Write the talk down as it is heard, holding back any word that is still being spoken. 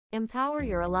Empower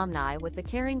your alumni with the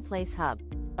Caring Place Hub,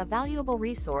 a valuable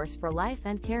resource for life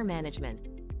and care management.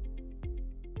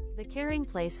 The Caring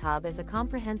Place Hub is a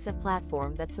comprehensive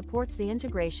platform that supports the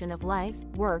integration of life,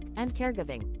 work, and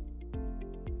caregiving.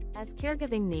 As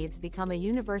caregiving needs become a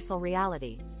universal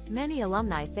reality, many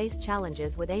alumni face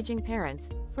challenges with aging parents,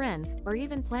 friends, or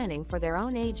even planning for their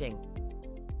own aging.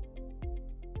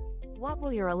 What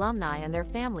will your alumni and their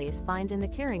families find in the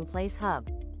Caring Place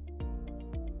Hub?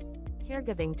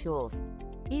 Caregiving tools.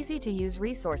 Easy-to-use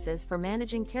resources for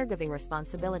managing caregiving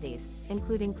responsibilities,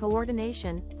 including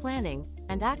coordination, planning,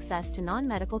 and access to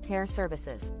non-medical care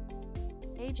services.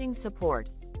 Aging support.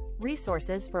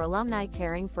 Resources for alumni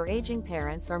caring for aging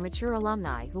parents or mature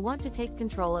alumni who want to take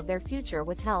control of their future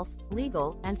with health,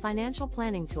 legal, and financial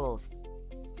planning tools.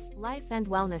 Life and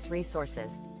wellness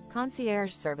resources.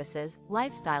 Concierge services,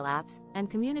 lifestyle apps, and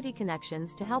community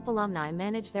connections to help alumni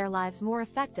manage their lives more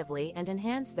effectively and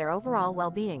enhance their overall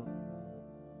well-being.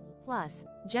 Plus,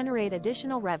 generate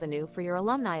additional revenue for your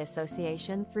alumni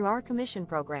association through our commission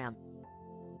program.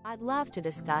 I'd love to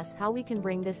discuss how we can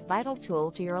bring this vital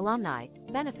tool to your alumni,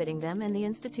 benefiting them and the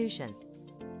institution.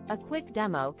 A quick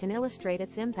demo can illustrate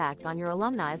its impact on your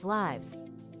alumni's lives.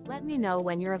 Let me know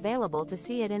when you're available to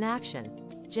see it in action.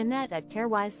 Jeanette at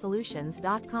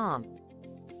carewisesolutions.com